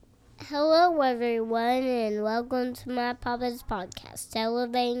Hello, everyone, and welcome to my Papa's podcast,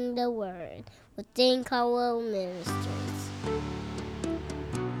 Elevating the Word, with Dean Caldwell Ministries.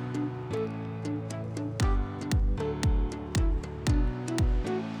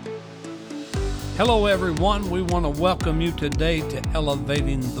 Hello, everyone. We want to welcome you today to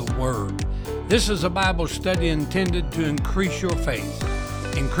Elevating the Word. This is a Bible study intended to increase your faith,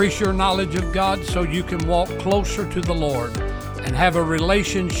 increase your knowledge of God so you can walk closer to the Lord and have a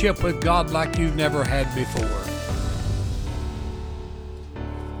relationship with God like you've never had before.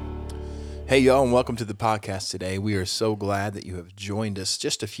 Hey, y'all, and welcome to the podcast today. We are so glad that you have joined us.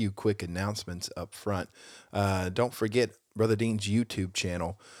 Just a few quick announcements up front. Don't forget Brother Dean's YouTube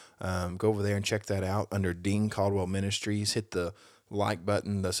channel. Go over there and check that out under Dean Caldwell Ministries. Hit the like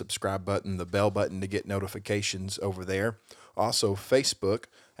button, the subscribe button, the bell button to get notifications over there. Also, Facebook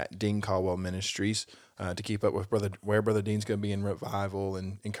at Dean Caldwell Ministries to keep up with where Brother Dean's going to be in revival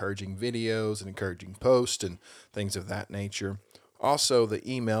and encouraging videos and encouraging posts and things of that nature. Also, the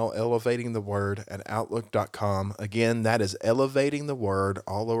email, elevatingtheword@outlook.com. Again, that is elevatingtheword,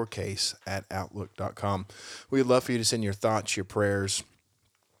 all lowercase, @outlook.com. We'd love for you to send your thoughts, your prayers,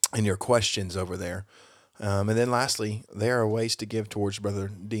 and your questions over there. And then lastly, there are ways to give towards Brother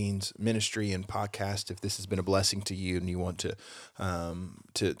Dean's ministry and podcast. If this has been a blessing to you and you want to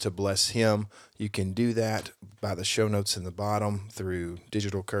bless him, you can do that by the show notes in the bottom through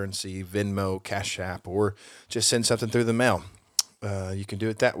digital currency, Venmo, Cash App, or just send something through the mail. You can do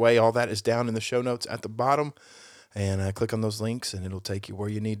it that way. All that is down in the show notes at the bottom, and click on those links and it'll take you where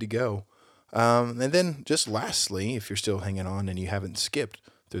you need to go. And then just lastly, if you're still hanging on and you haven't skipped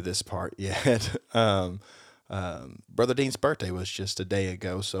through this part yet, Brother Dean's birthday was just a day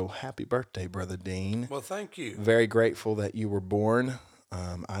ago, so happy birthday, Brother Dean. Well, thank you. Very grateful that you were born.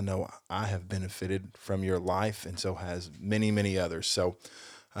 I know I have benefited from your life, and so has many, many others. So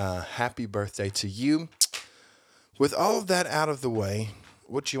happy birthday to you. With all of that out of the way,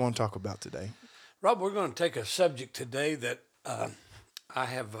 what do you want to talk about today? Rob, we're going to take a subject today that that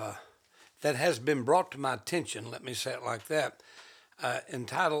has been brought to my attention, let me say it like that,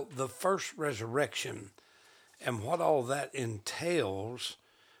 entitled The First Resurrection, and what all that entails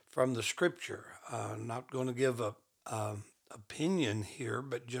from the Scripture. I'm not going to give a opinion here,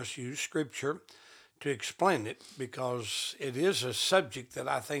 but just use Scripture to explain it, because it is a subject that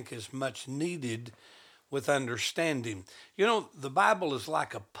I think is much needed with understanding. You know, the Bible is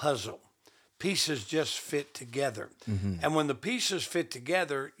like a puzzle. Pieces just fit together. Mm-hmm. And when the pieces fit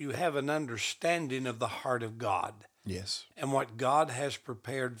together, you have an understanding of the heart of God. Yes. And what God has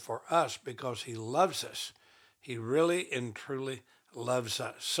prepared for us, because He loves us. He really and truly loves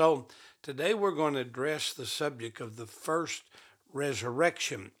us. So today we're going to address the subject of the first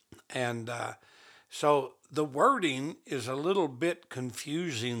resurrection. And so the wording is a little bit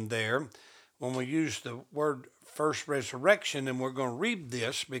confusing there when we use the word first resurrection, and we're going to read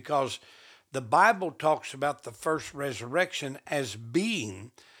this because the Bible talks about the first resurrection as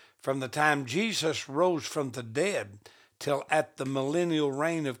being from the time Jesus rose from the dead till at the millennial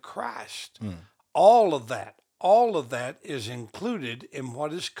reign of Christ. All of that is included in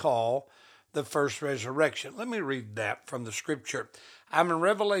what is called the first resurrection. Let me read that from the Scripture. I'm in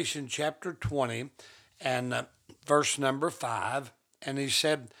Revelation chapter 20 and verse number 5, and he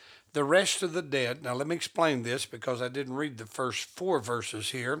said, the rest of the dead. Now let me explain this because I didn't read the first 4 verses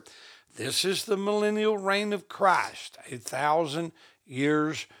here. This is the millennial reign of Christ, 1,000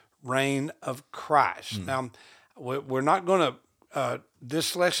 years reign of Christ. Now, we're not going to,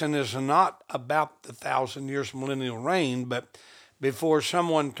 this lesson is not about the 1,000 years millennial reign, but before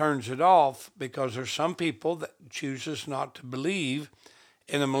someone turns it off, because there's some people that chooses not to believe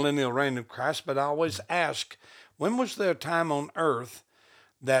in the millennial reign of Christ, but I always ask, when was there a time on earth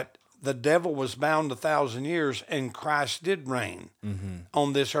that the devil was bound 1,000 years and Christ did reign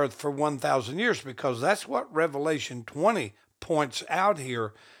on this earth for 1,000 years? Because that's what Revelation 20 points out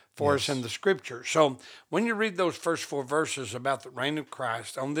here for us in the Scripture. So when you read those first 4 verses about the reign of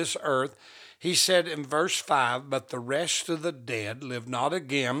Christ on this earth, he said in verse 5, but the rest of the dead live not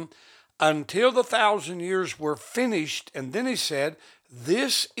again until the 1,000 years were finished. And then he said,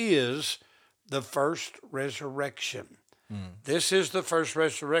 this is the first resurrection. This is the first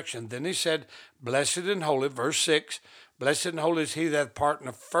resurrection. Then he said, blessed and holy, verse 6, blessed and holy is he that hath part in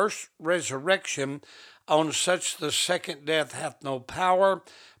the first resurrection. On such the second death hath no power,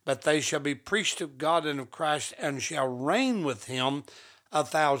 but they shall be priests of God and of Christ, and shall reign with him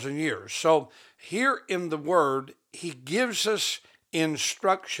 1,000 years. So here in the Word, he gives us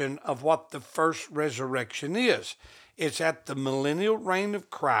instruction of what the first resurrection is. It's at the millennial reign of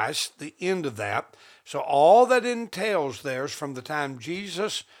Christ, the end of that. So all that entails there is from the time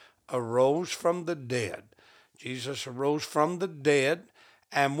Jesus arose from the dead. Jesus arose from the dead,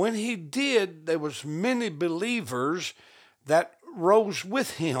 and when he did, there was many believers that rose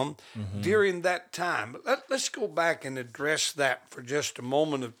with him during that time. Let's go back and address that for just a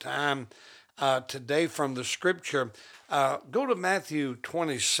moment of time today from the scripture. Go to Matthew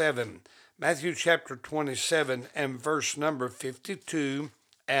 27, Matthew chapter 27 and verse number 52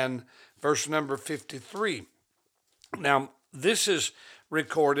 and verse number 53. Now, this is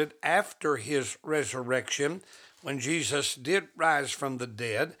recorded after his resurrection when Jesus did rise from the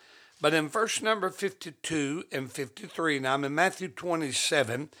dead. But in verse number 52 and 53, now I'm in Matthew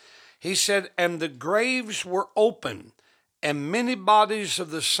 27, he said, "And the graves were open, and many bodies of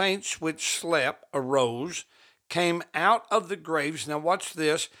the saints which slept arose, came out of the graves," now watch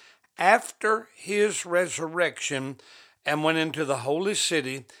this, "after his resurrection, and went into the holy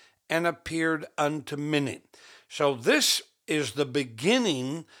city, and appeared unto many." So this is the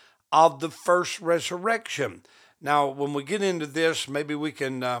beginning of the first resurrection. Now, when we get into this, maybe we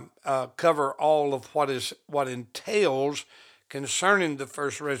can cover all of what entails concerning the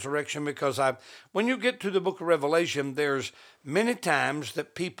first resurrection, because when you get to the book of Revelation, there's many times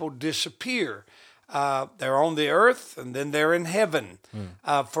that people disappear. They're on the earth, and then they're in heaven.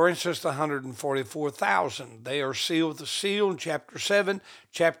 For instance, the 144,000. They are sealed with the seal in chapter 7.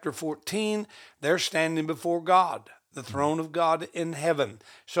 Chapter 14, they're standing before God, the throne of God in heaven.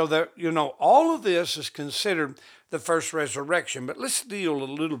 So that, all of this is considered the first resurrection. But let's deal a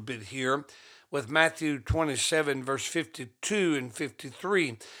little bit here with Matthew 27, verse 52 and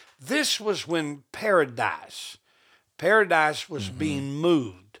 53. This was when paradise was being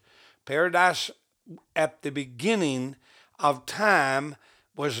moved. Paradise at the beginning of time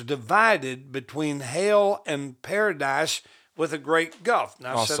was divided between hell and paradise with a great gulf.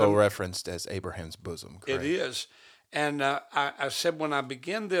 Now, also referenced as Abraham's bosom, correct? It is. And I said when I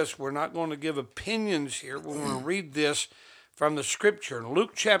begin this, we're not going to give opinions here. We're going to read this from the scripture. In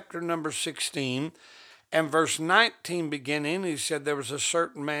Luke chapter number 16 and verse 19 beginning, he said, "There was a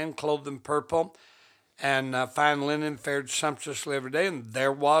certain man clothed in purple and fine linen, fared sumptuously every day, and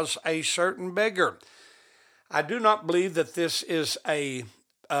there was a certain beggar." I do not believe that this is a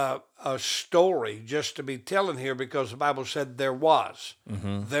story just to be telling here, because the Bible said there was.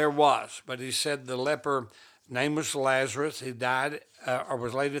 There was. But he said the leper, name was Lazarus. He died or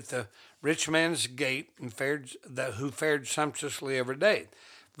was laid at the rich man's gate, and who fared sumptuously every day.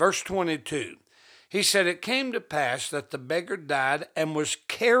 Verse 22, he said, "It came to pass that the beggar died and was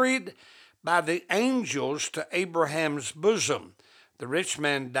carried by the angels to Abraham's bosom. The rich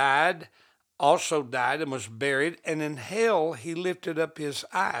man also died and was buried, and in hell he lifted up his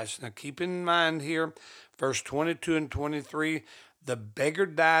eyes." Now keep in mind here, verse 22 and 23, the beggar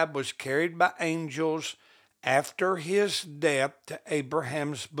died, was carried by angels after his death to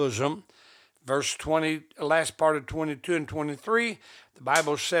Abraham's bosom. Verse 20, last part of 22 and 23, the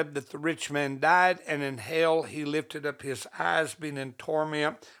Bible said that the rich man died, and in hell he lifted up his eyes, being in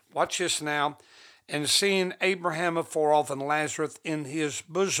torment. Watch this now. "And seeing Abraham afar off, and Lazarus in his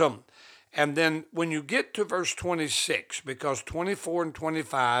bosom." And then when you get to verse 26, because 24 and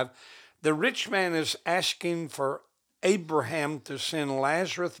 25, the rich man is asking for Abraham to send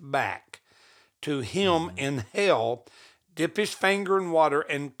Lazarus back to him in hell, dip his finger in water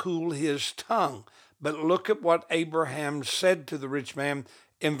and cool his tongue. But look at what Abraham said to the rich man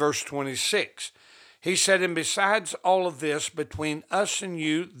in verse 26. He said, "And besides all of this, between us and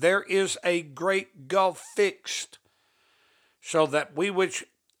you, there is a great gulf fixed, so that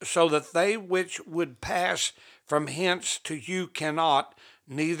they which would pass from hence to you cannot,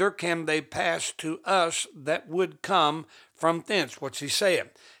 neither can they pass to us that would come from thence." What's he saying?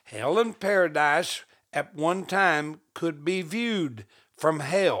 Hell and paradise at one time could be viewed from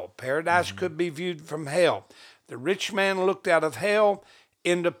hell. Paradise could be viewed from hell. The rich man looked out of hell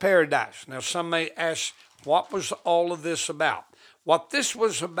into paradise. Now, some may ask, what was all of this about? What this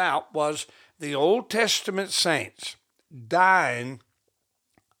was about was the Old Testament saints dying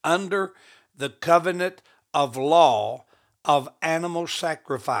under the covenant of law of animal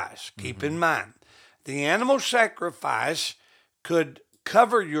sacrifice. Keep in mind, the animal sacrifice could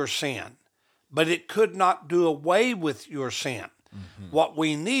cover your sin, but it could not do away with your sin. What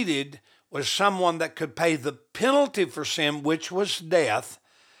we needed was someone that could pay the penalty for sin, which was death,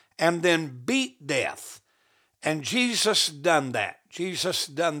 and then beat death. And Jesus done that. Jesus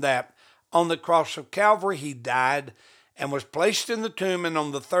done that on the cross of Calvary. He died and was placed in the tomb, and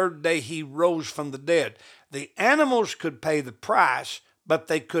on the third day he rose from the dead. The animals could pay the price, but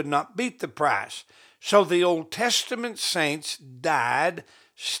they could not beat the price. So the Old Testament saints died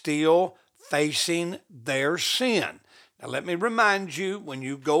still facing their sin. Now, let me remind you, when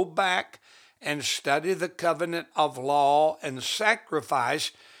you go back and study the covenant of law and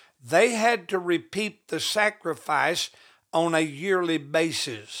sacrifice, they had to repeat the sacrifice on a yearly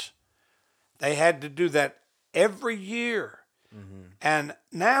basis. They had to do that every year. And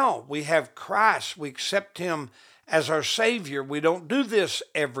now we have Christ. We accept him as our Savior. We don't do this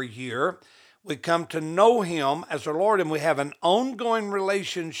every year. We come to know him as our Lord, and we have an ongoing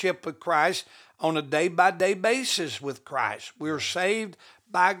relationship with Christ on a day-by-day basis with Christ. We're saved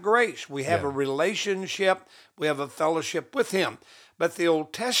by grace. We have a relationship. We have a fellowship with him. But the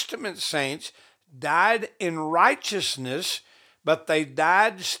Old Testament saints died in righteousness, but they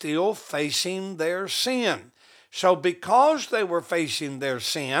died still facing their sin. So because they were facing their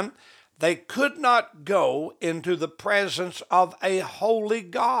sin, they could not go into the presence of a holy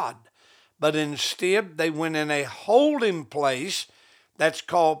God. But instead, they went in a holding place that's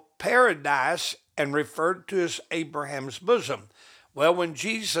called paradise and referred to as Abraham's bosom. Well, when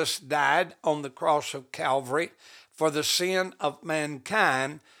Jesus died on the cross of Calvary for the sin of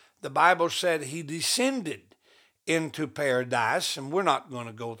mankind, the Bible said he descended into paradise, and we're not going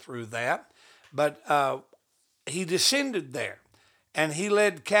to go through that, but he descended there, and he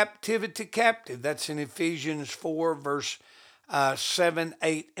led captivity captive. That's in Ephesians 4, verse 7,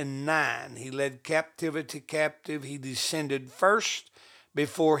 8, and 9. He led captivity captive. He descended first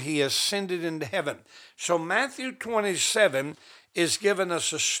before he ascended into heaven. So Matthew 27 is giving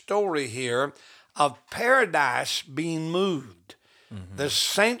us a story here of paradise being moved. The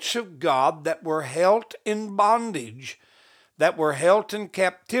saints of God that were held in bondage, that were held in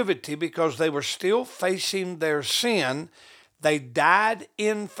captivity because they were still facing their sin, they died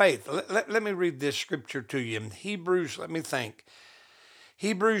in faith. Let me read this scripture to you. In Hebrews,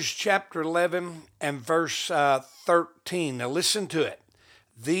 Hebrews chapter 11 and verse 13. Now listen to it.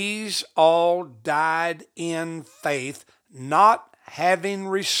 These all died in faith, not having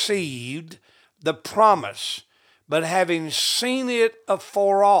received the promise, but having seen it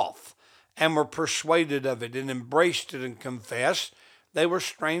afar off, and were persuaded of it, and embraced it, and confessed they were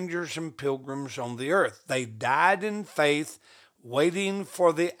strangers and pilgrims on the earth. They died in faith, waiting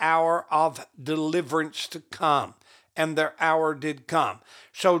for the hour of deliverance to come, and their hour did come.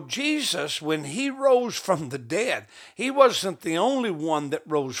 So Jesus, when he rose from the dead, he wasn't the only one that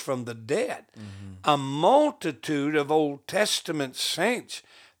rose from the dead. A multitude of Old Testament saints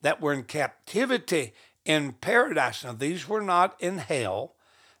that were in captivity in paradise. Now, these were not in hell.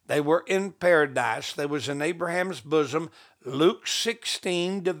 They were in paradise. They was in Abraham's bosom. Luke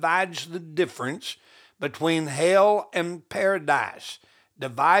 16 divides the difference between hell and paradise,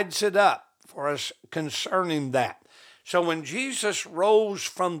 divides it up for us concerning that. So when Jesus rose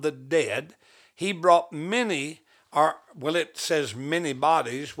from the dead, he brought many, it says many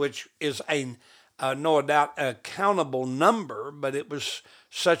bodies, which is no doubt a countable number, but it was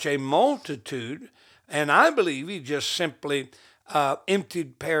such a multitude. And I believe he just simply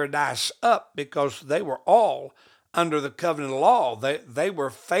emptied paradise up because they were all under the covenant law. They were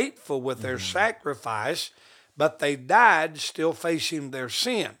faithful with their sacrifice, but they died still facing their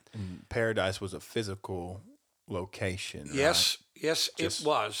sin. Paradise was a physical location. Yes, right? yes, it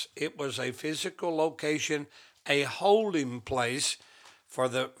was. It was a physical location, a holding place for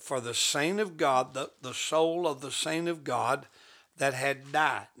the saint of God, the soul of the saint of God that had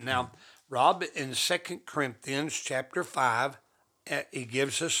died. Now, Rob, in 2 Corinthians chapter 5, he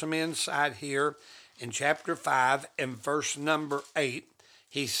gives us some insight here. In chapter 5 and verse number 8,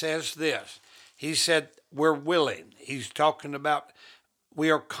 he says this. He said, we're willing. He's talking about we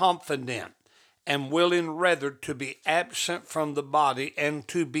are confident and willing rather to be absent from the body and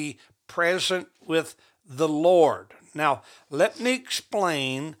to be present with the Lord. Now, let me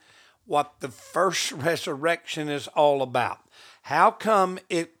explain what the first resurrection is all about. How come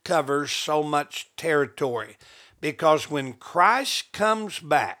it covers so much territory? Because when Christ comes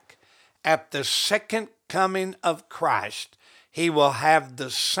back at the second coming of Christ, he will have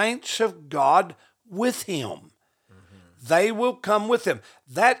the saints of God with him. They will come with him.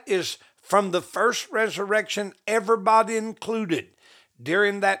 That is from the first resurrection, everybody included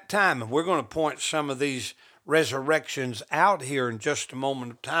during that time. And we're going to point some of these resurrections out here in just a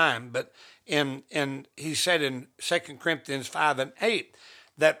moment of time. But he said in 2 Corinthians 5 and 8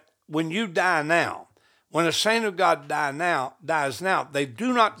 that when you die now, when a saint of God dies now, they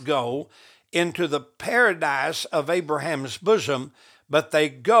do not go into the paradise of Abraham's bosom, but they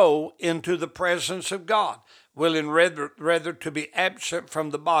go into the presence of God, willing rather to be absent from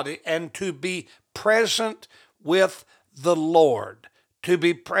the body and to be present with the Lord, to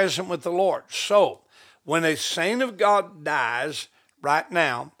be present with the Lord. So, when a saint of God dies right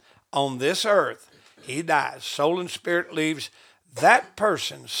now on this earth, He dies. Soul and spirit leaves. That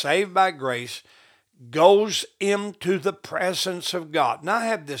person, saved by grace, goes into the presence of God. Now, I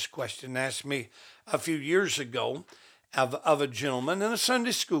had this question asked me a few years ago of a gentleman in a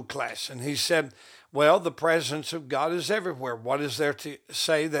Sunday school class, and he said, well, the presence of God is everywhere. What is there to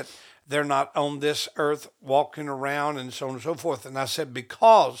say that they're not on this earth walking around and so on and so forth? And I said,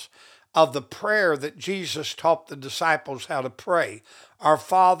 because of the prayer that Jesus taught the disciples how to pray, our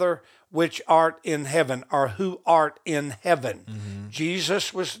Father which art in heaven, or who art in heaven. Mm-hmm.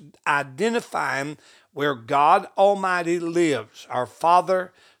 Jesus was identifying where God Almighty lives. Our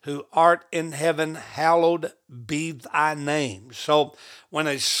Father who art in heaven, hallowed be thy name. So when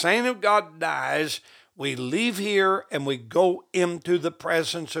a saint of God dies, we leave here and we go into the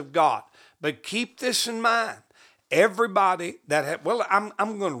presence of God. But keep this in mind. Everybody that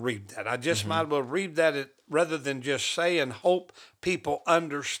I'm going to read that. I just might as well read that rather than just say and hope people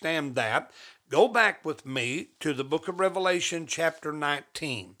understand that. Go back with me to the book of Revelation chapter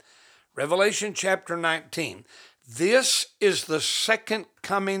 19. Revelation chapter 19. This is the second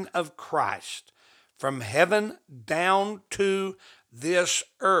coming of Christ from heaven down to this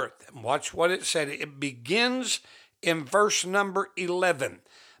earth. And watch what it said. It begins in verse number 11.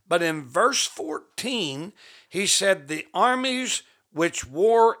 But in verse 14, he said, the armies which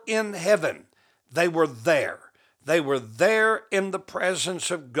war in heaven, they were there. They were there in the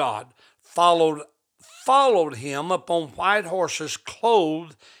presence of God, followed him upon white horses,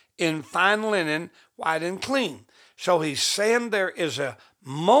 clothed in fine linen, white and clean. So he's saying there is a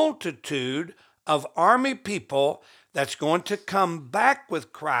multitude of army people that's going to come back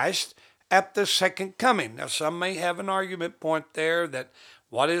with Christ at the second coming. Now, some may have an argument point there that,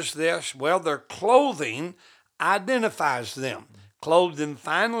 what is this? Well, their clothing identifies them. Clothed in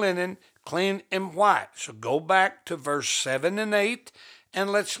fine linen, clean and white. So go back to verse 7 and 8, and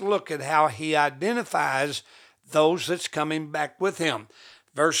let's look at how he identifies those that's coming back with him.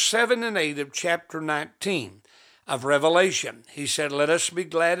 Verse 7 and 8 of chapter 19 of Revelation. He said, let us be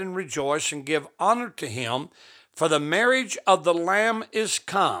glad and rejoice and give honor to him, for the marriage of the Lamb is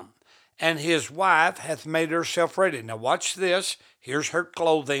come, and his wife hath made herself ready. Now watch this. Here's her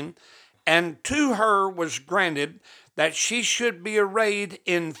clothing. And to her was granted that she should be arrayed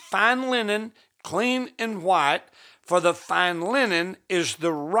in fine linen, clean and white, for the fine linen is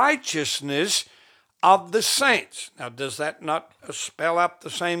the righteousness of the saints. Now, does that not spell out the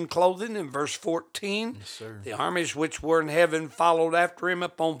same clothing in verse 14? Yes, sir. The armies which were in heaven followed after him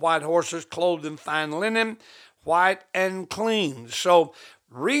upon white horses, clothed in fine linen, white and clean. So,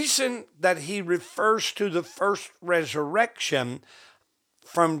 reason that he refers to the first resurrection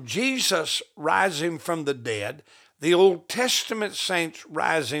from Jesus rising from the dead, the Old Testament saints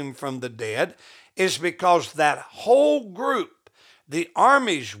rising from the dead, is because that whole group, the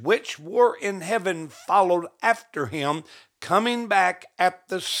armies which were in heaven, followed after him, coming back at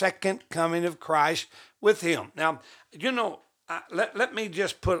the second coming of Christ with him. Now, let me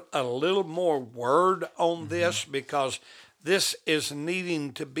just put a little more word on this, because this is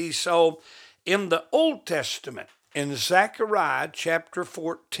needing to be so. In the Old Testament, in Zechariah chapter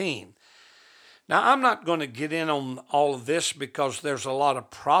 14, now I'm not going to get in on all of this because there's a lot of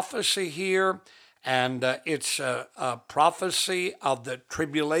prophecy here, and it's a prophecy of the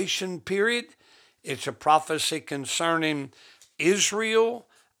tribulation period. It's a prophecy concerning Israel,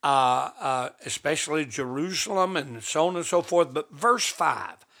 especially Jerusalem, and so on and so forth. But verse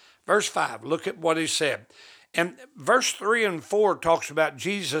 5, look at what he said. And verse 3 and 4 talks about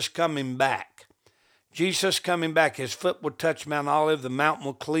Jesus coming back. Jesus coming back. His foot will touch Mount Olive. The mountain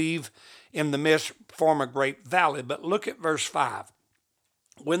will cleave in the midst, form a great valley. But look at verse 5.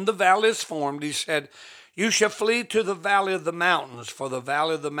 When the valley is formed, he said, you shall flee to the valley of the mountains, for the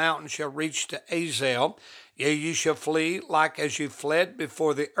valley of the mountains shall reach to Azel. Yea, you shall flee like as you fled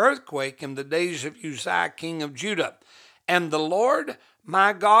before the earthquake in the days of Uzziah, king of Judah. And the Lord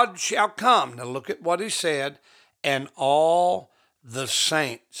my God shall come. Now look at what he said. And all the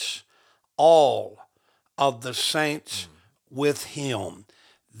saints, all of the saints with him.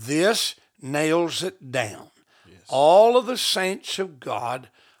 This nails it down. Yes. All of the saints of God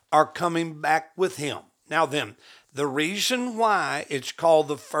are coming back with him. Now then, the reason why it's called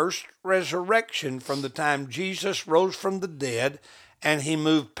the first resurrection from the time Jesus rose from the dead and he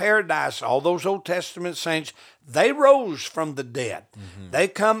moved paradise, all those Old Testament saints, they rose from the dead. Mm-hmm. They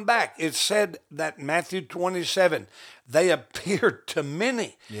come back. It said that Matthew 27, they appeared to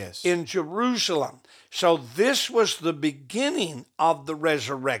many in Jerusalem. So this was the beginning of the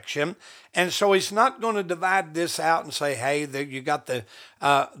resurrection. And so he's not going to divide this out and say, hey, you got the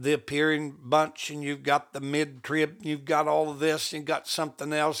appearing bunch and you've got the mid-trib, you've got all of this, you've got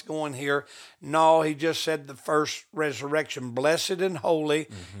something else going here. No, he just said the first resurrection. Blessed and holy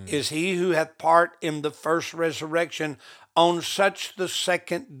is he who hath part in the first resurrection. On such the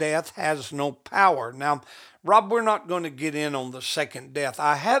second death has no power. Now, Rob, we're not going to get in on the second death.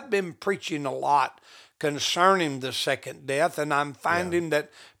 I have been preaching a lot concerning the second death, and I'm finding that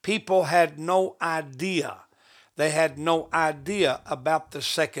people had no idea. They had no idea about the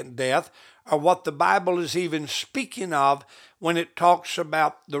second death or what the Bible is even speaking of when it talks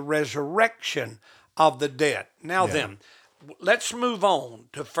about the resurrection of the dead. Now then, let's move on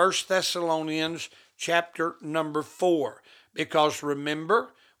to 1 Thessalonians chapter number 4, because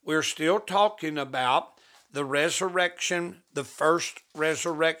remember, we're still talking about the resurrection, the first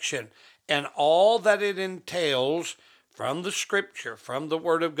resurrection, and all that it entails from the Scripture, from the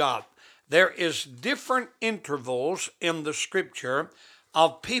Word of God. There is different intervals in the Scripture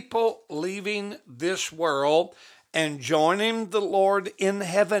of people leaving this world and joining the Lord in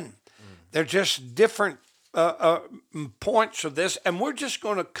heaven. They're just different points of this, and we're just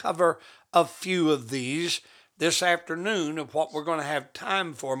going to cover a few of these this afternoon of what we're going to have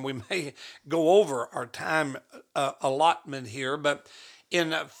time for, and we may go over our time allotment here, but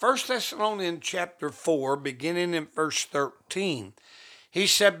in 1 Thessalonians chapter 4, beginning in verse 13, he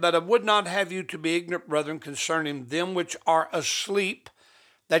said, But I would not have you to be ignorant, brethren, concerning them which are asleep,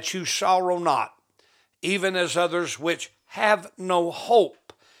 that you sorrow not, even as others which have no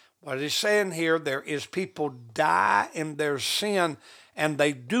hope. What he's saying here, there is people die in their sin, and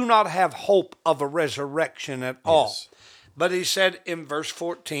they do not have hope of a resurrection at all. But he said in verse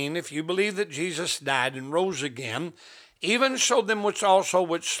 14, If you believe that Jesus died and rose again, even so them which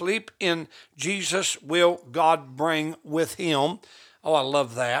sleep in Jesus will God bring with him. Oh, I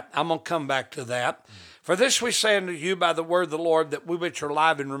love that. I'm going to come back to that. For this we say unto you by the word of the Lord, that we which are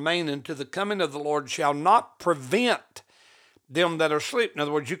alive and remain unto the coming of the Lord shall not prevent them that are asleep. In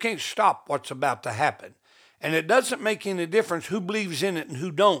other words, you can't stop what's about to happen. And it doesn't make any difference who believes in it and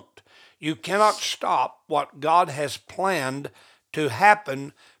who don't. You cannot stop what God has planned to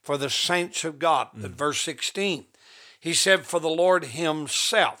happen for the saints of God. But verse 16, he said, For the Lord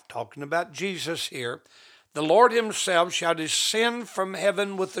himself, talking about Jesus here, the Lord himself shall descend from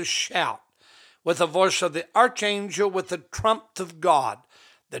heaven with a shout, with the voice of the archangel, with the trump of God.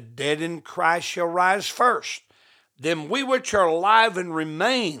 The dead in Christ shall rise first. Then we which are alive and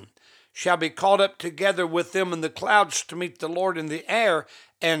remain shall be caught up together with them in the clouds to meet the Lord in the air,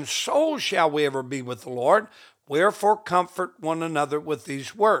 and so shall we ever be with the Lord. Wherefore comfort one another with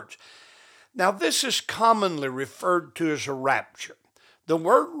these words. Now this is commonly referred to as a rapture. The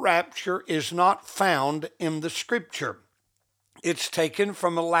word rapture is not found in the Scripture. It's taken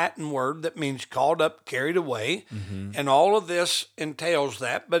from a Latin word that means caught up, carried away, and all of this entails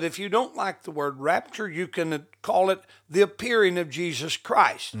that. But if you don't like the word rapture, you can call it the appearing of Jesus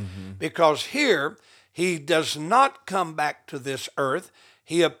Christ, because here he does not come back to this earth.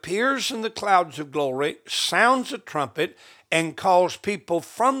 He appears in the clouds of glory, sounds a trumpet, and calls people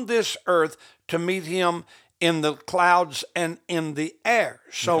from this earth to meet him in the clouds and in the air.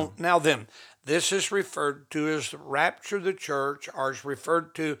 So now then, this is referred to as the rapture of the church, or is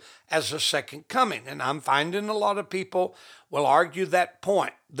referred to as the second coming. And I'm finding a lot of people will argue that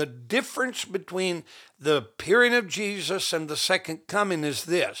point. The difference between the appearing of Jesus and the second coming is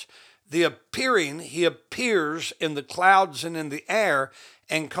this. The appearing, he appears in the clouds and in the air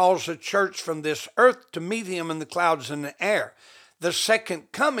and calls the church from this earth to meet him in the clouds and the air. The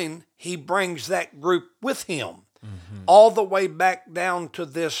second coming, he brings that group with him all the way back down to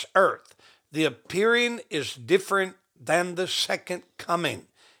this earth. The appearing is different than the second coming.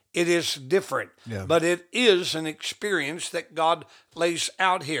 It is different, but it is an experience that God lays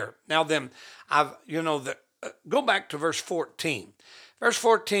out here. Now then, go back to verse 14. Verse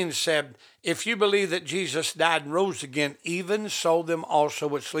 14 said, If you believe that Jesus died and rose again, even so them also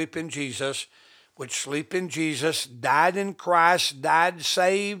which sleep in Jesus, died in Christ, died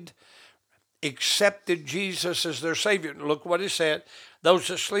saved, accepted Jesus as their Savior. Look what he said. Those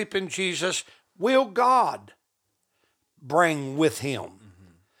that sleep in Jesus will God bring with him.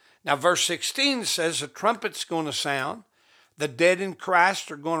 Now, verse 16 says the trumpet's going to sound. The dead in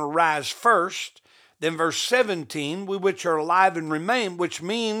Christ are going to rise first. Then verse 17, we which are alive and remain, which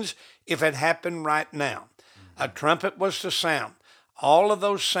means if it happened right now, a trumpet was to sound. All of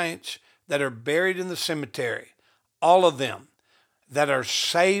those saints that are buried in the cemetery, all of them that are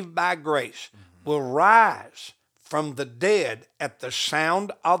saved by grace will rise from the dead at the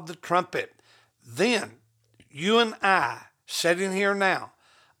sound of the trumpet. then you and I, sitting here now,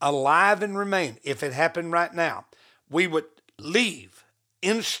 alive and remain, if it happened right now, we would leave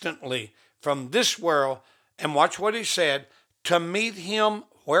instantly from this world, and watch what he said, to meet him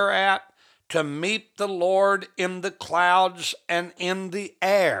where at? To meet the Lord in the clouds and in the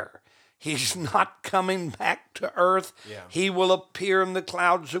air. He's not coming back to earth. Yeah. He will appear in the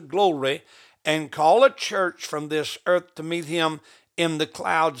clouds of glory and call a church from this earth to meet him in the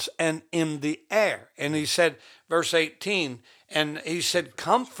clouds and in the air. And he said, verse 18, and he said,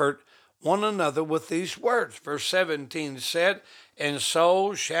 comfort one another with these words. Verse 17 said, and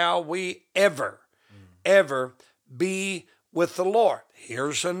so shall we ever be with the Lord.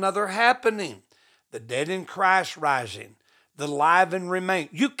 Here's another happening. The dead in Christ rising, the alive and remain.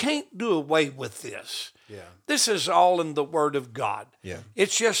 You can't do away with this. Yeah. This is all in the Word of God. Yeah.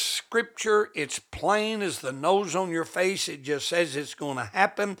 It's just Scripture. It's plain as the nose on your face. It just says it's going to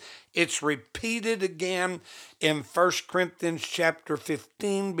happen. It's repeated again in 1 Corinthians chapter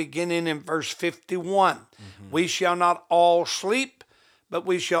 15, beginning in verse 51. We shall not all sleep, but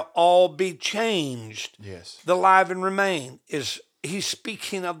we shall all be changed. Yes. The alive and remain he's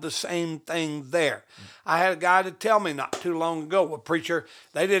speaking of the same thing there. I had a guy to tell me not too long ago, well, preacher,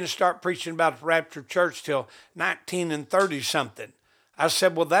 they didn't start preaching about the rapture church till 1930 something. I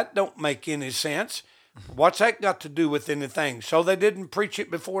said, well, that don't make any sense. What's that got to do with anything? So they didn't preach it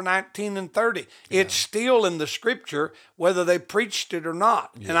before 1930. Yeah. It's still in the Scripture, whether they preached it or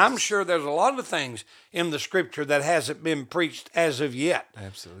not. Yes. And I'm sure there's a lot of things in the Scripture that hasn't been preached as of yet.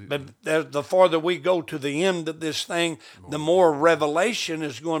 Absolutely. But the farther we go to the end of this thing, the more revelation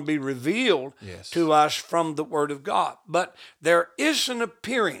is going to be revealed to us from the Word of God. But there is an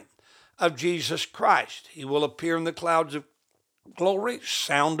appearing of Jesus Christ. He will appear in the clouds of glory,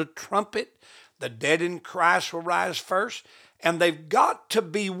 sound a trumpet. The dead in Christ will rise first, and they've got to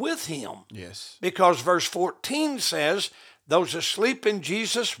be with him. Yes. Because verse 14 says, those asleep in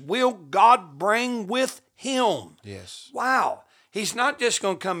Jesus will God bring with him. Yes. Wow. He's not just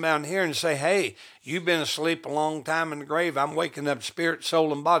going to come down here and say, hey, you've been asleep a long time in the grave. I'm waking up spirit,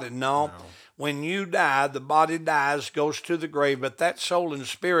 soul, and body. No. When you die, the body dies, goes to the grave, but that soul and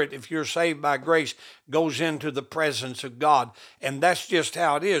spirit, if you're saved by grace, goes into the presence of God. And that's just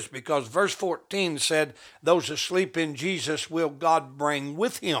how it is, because verse 14 said, those asleep in Jesus will God bring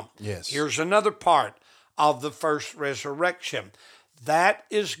with him. Yes. Here's another part of the first resurrection. That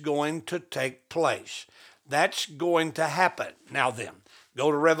is going to take place. That's going to happen. Now then, go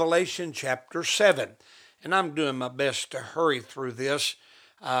to Revelation chapter 7. And I'm doing my best to hurry through this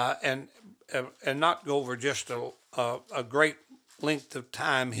and not go over just a great length of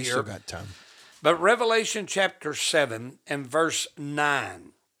time here. You still got time. But Revelation chapter 7 and verse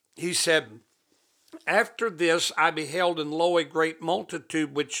 9, he said, after this I beheld, and lo, a great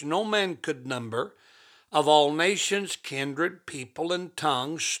multitude which no man could number, of all nations, kindred, people, and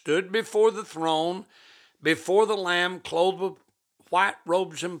tongues, stood before the throne, before the Lamb, clothed with white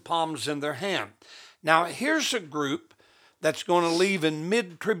robes and palms in their hand. Now here's a group that's going to leave in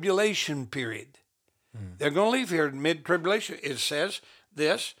mid-tribulation period. They're going to leave here in mid-tribulation. It says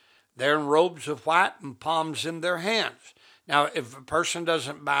this, they're in robes of white and palms in their hands. Now, if a person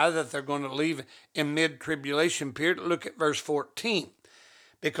doesn't buy that they're going to leave in mid-tribulation period, look at verse 14.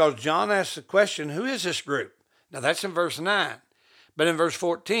 Because John asked the question, who is this group? Now, that's in verse 9. But in verse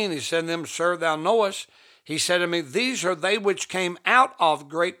 14, he said to them, Sir, thou knowest. He said to me, these are they which came out of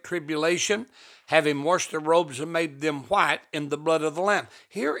great tribulation, having washed their robes and made them white in the blood of the Lamb.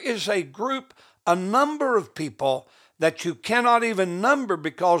 Here is a group, a number of people that you cannot even number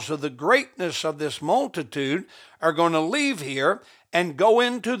because of the greatness of this multitude are going to leave here and go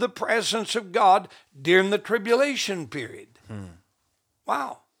into the presence of God during the tribulation period.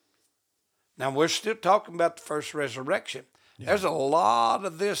 Wow. Now, we're still talking about the first resurrection. Yeah. There's a lot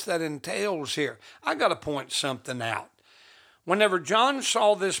of this that entails here. I got to point something out. Whenever John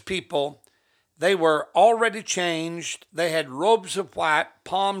saw this people, they were already changed. They had robes of white,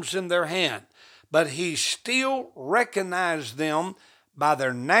 palms in their hand. But he still recognized them by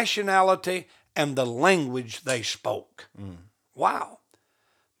their nationality and the language they spoke. Wow.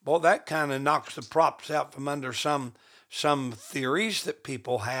 Boy, that kind of knocks the props out from under some theories that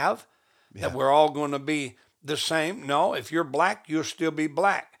people have, that we're all going to be the same. No, if you're black, you'll still be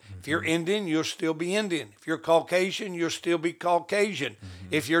black. If you're Indian, you'll still be Indian. If you're Caucasian, you'll still be Caucasian.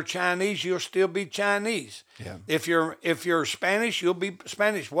 If you're Chinese, you'll still be Chinese. Yeah. If you're Spanish, you'll be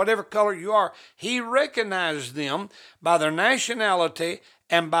Spanish. Whatever color you are, he recognized them by their nationality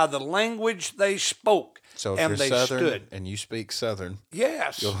and by the language they spoke. So if and you're they Southern stood. and you speak Southern,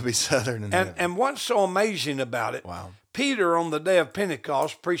 Yes. you'll be Southern in heaven. And what's so amazing about it, Wow. Peter on the day of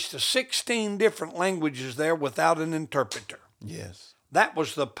Pentecost preached to 16 different languages there without an interpreter. Yes. That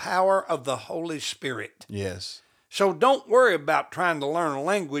was the power of the Holy Spirit. Yes. So don't worry about trying to learn a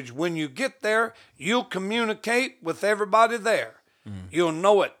language. When you get there, you'll communicate with everybody there. You'll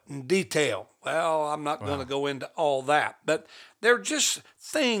know it in detail. Well, I'm not going to go into all that, but they're just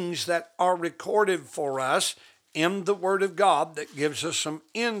things that are recorded for us in the Word of God that gives us some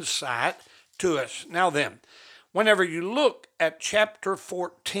insight to us. Now then, whenever you look at chapter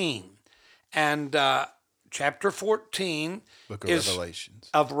 14, and chapter 14 Book of is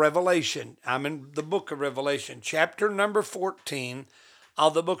Revelations. of Revelation. I'm in the book of Revelation, chapter number 14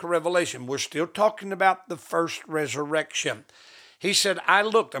 of the book of Revelation. We're still talking about the first resurrection. He said, I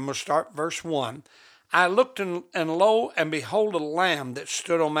looked, I'm going to start verse 1. I looked, and lo, and behold, a lamb that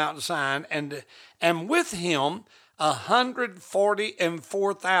stood on Mount Zion, and with him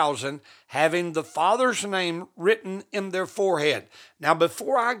 144,000, having the Father's name written in their forehead. Now,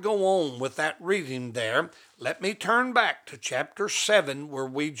 before I go on with that reading there, let me turn back to chapter 7, where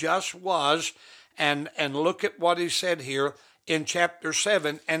we just was, and look at what he said here in chapter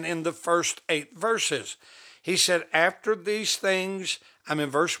 7 and in the first 8 verses. He said, after these things, I'm in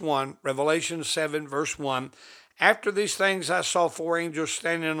verse 1, Revelation 7, verse 1. After these things I saw 4 angels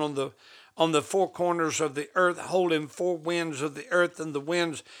standing on the 4 corners of the earth, holding 4 winds of the earth, and the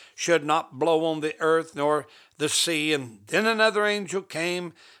winds should not blow on the earth nor the sea. And then another angel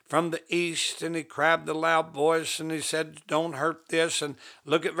came from the east, and he cried with a loud voice, and he said, don't hurt this. And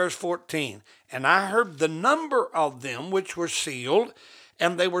look at verse 14. And I heard the number of them which were sealed,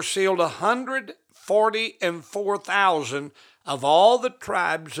 and they were sealed 144,000 of all the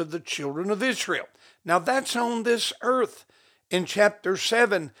tribes of the children of Israel. Now that's on this earth. In chapter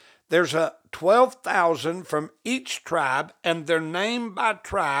 7, there's 12,000 from each tribe, and they're named by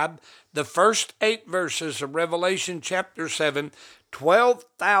tribe. The first 8 verses of Revelation chapter 7,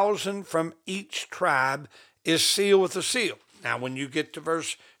 12,000 from each tribe is sealed with a seal. Now when you get to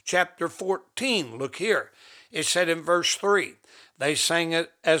chapter 14, look here. It said in verse 3, they sang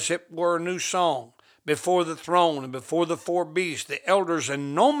it as it were a new song before the throne and before the 4 beasts, the elders,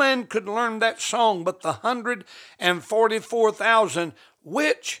 and no man could learn that song but the 144,000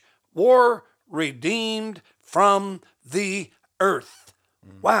 which were redeemed from the earth.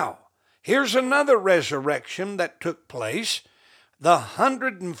 Wow. Here's another resurrection that took place. The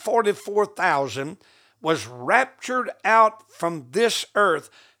 144,000 was raptured out from this earth,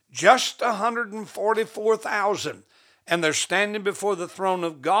 just 144,000. And they're standing before the throne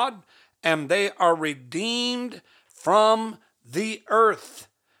of God, and they are redeemed from the earth,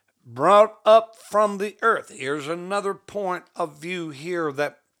 brought up from the earth. Here's another point of view here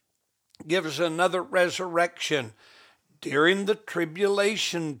that gives another resurrection during the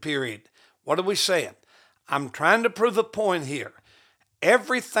tribulation period. What are we saying? I'm trying to prove a point here.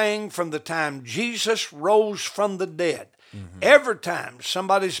 Everything from the time Jesus rose from the dead, every time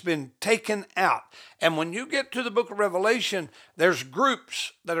somebody's been taken out. And when you get to the book of Revelation, there's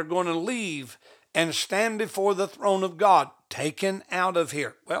groups that are going to leave and stand before the throne of God, taken out of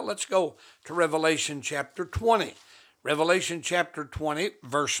here. Well, let's go to Revelation chapter 20. Revelation chapter 20,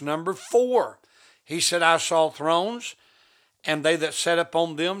 verse number 4. He said, I saw thrones, and they that sat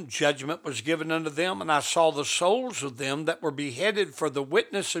upon them, judgment was given unto them. And I saw the souls of them that were beheaded for the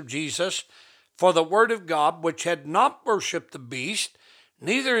witness of Jesus, for the word of God, which had not worshipped the beast,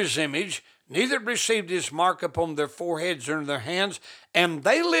 neither his image, neither received his mark upon their foreheads or in their hands, and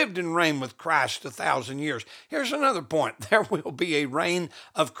they lived and reigned with Christ 1,000 years. Here's another point. There will be a reign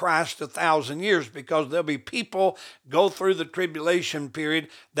of Christ 1,000 years, because there'll be people go through the tribulation period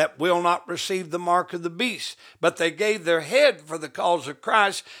that will not receive the mark of the beast, but they gave their head for the cause of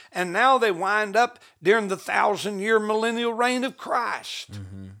Christ, and now they wind up during the 1,000-year millennial reign of Christ.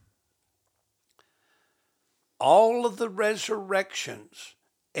 All of the resurrections,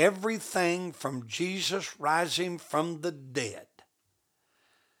 everything from Jesus rising from the dead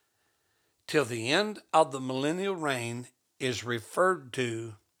till the end of the millennial reign is referred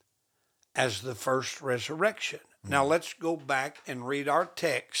to as the first resurrection. Now let's go back and read our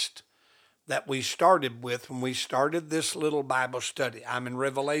text that we started with when we started this little Bible study. I'm in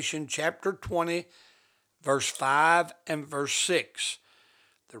Revelation chapter 20, verse 5 and verse 6.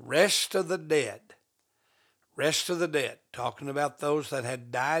 The rest of the dead, talking about those that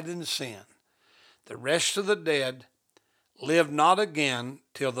had died in sin. The rest of the dead lived not again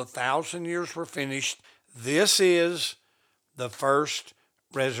till the 1,000 years were finished. This is the first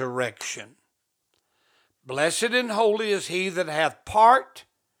resurrection. Blessed and holy is he that hath part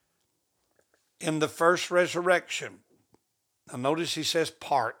in the first resurrection. Now notice he says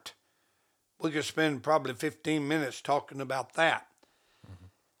part. We could spend probably 15 minutes talking about that.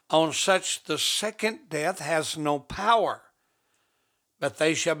 On such the second death has no power, but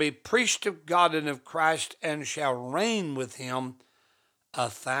they shall be priests of God and of Christ, and shall reign with him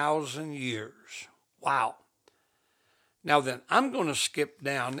 1,000 years. Wow. Now then, I'm going to skip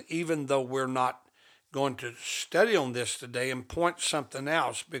down, even though we're not going to study on this today, and point something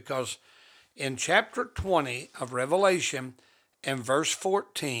else, because in chapter 20 of Revelation, in verse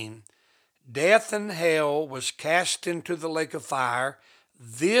 14, death and hell was cast into the lake of fire.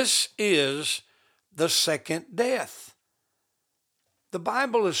 This is the second death. The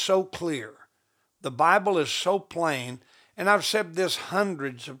Bible is so clear. The Bible is so plain. And I've said this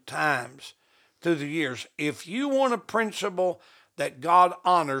hundreds of times through the years. If you want a principle that God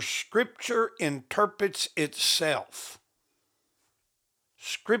honors, Scripture interprets itself.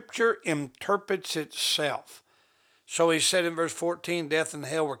 Scripture interprets itself. So he said in verse 14, death and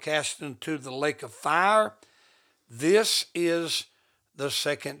hell were cast into the lake of fire. This is the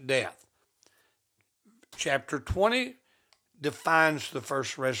second death. Chapter 20 defines the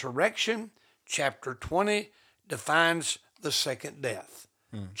first resurrection. Chapter 20 defines the second death.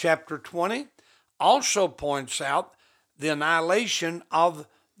 Chapter 20 also points out the annihilation of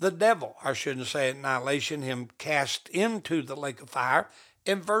the devil. I shouldn't say annihilation, him cast into the lake of fire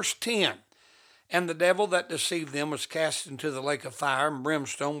in verse 10. And the devil that deceived them was cast into the lake of fire and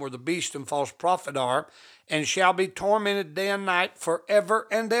brimstone, where the beast and false prophet are, and shall be tormented day and night forever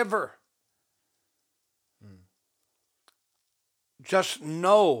and ever. Just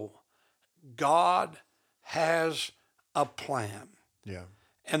know God has a plan. Yeah.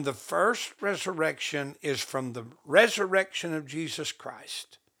 And the first resurrection is from the resurrection of Jesus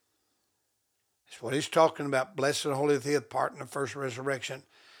Christ. That's what he's talking about. Blessed and holy is he that part in the first resurrection.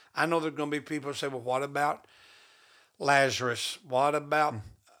 I know there's going to be people who say, well, what about Lazarus? What about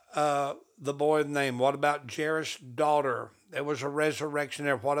the boy's name? What about Jairus' daughter? There was a resurrection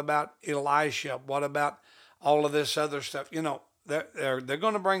there. What about Elisha? What about all of this other stuff? You know, they're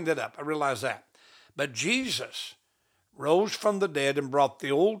going to bring that up. I realize that. But Jesus rose from the dead and brought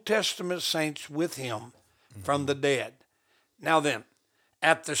the Old Testament saints with him from the dead. Now then,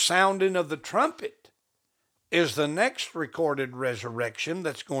 at the sounding of the trumpet is the next recorded resurrection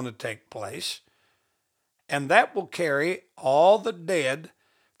that's going to take place. And that will carry all the dead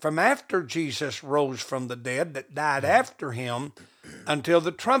from after Jesus rose from the dead that died after him until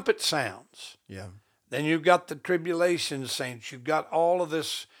the trumpet sounds. Yeah. Then you've got the tribulation saints. You've got all of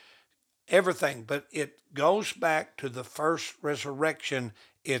this, everything. But it goes back to the first resurrection.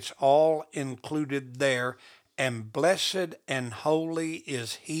 It's all included there. And blessed and holy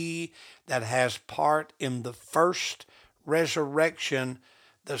is he that has part in the first resurrection.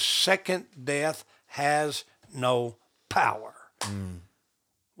 The second death has no power.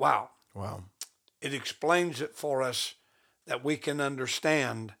 Wow. Wow. It explains it for us that we can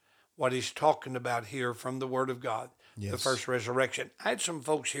understand what he's talking about here from the Word of God, the first resurrection. I had some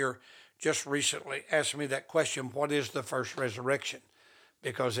folks here just recently ask me that question, what is the first resurrection?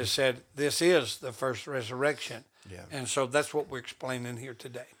 Because it said, this is the first resurrection. Yeah. And so that's what we're explaining here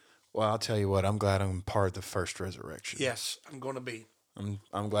today. Well, I'll tell you what, I'm glad I'm part of the first resurrection. Yes, I'm going to be.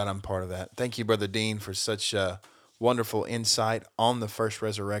 I'm glad I'm part of that. Thank you, Brother Dean, for such wonderful insight on the first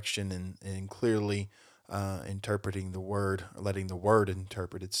resurrection and clearly interpreting the Word, letting the Word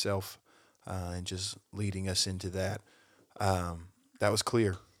interpret itself, and just leading us into that. That was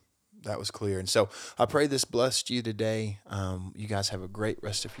clear. That was clear. And so I pray this blessed you today. You guys have a great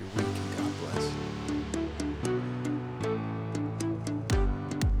rest of your week, and God bless.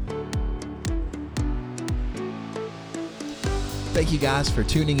 Thank you guys for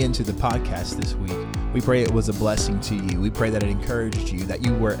tuning into the podcast this week. We pray it was a blessing to you. We pray that it encouraged you, that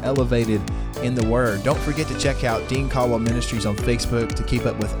you were elevated in the Word. Don't forget to check out Dean Caldwell Ministries on Facebook to keep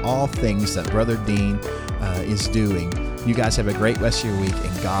up with all things that Brother Dean is doing. You guys have a great rest of your week,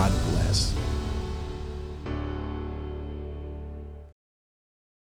 and God bless.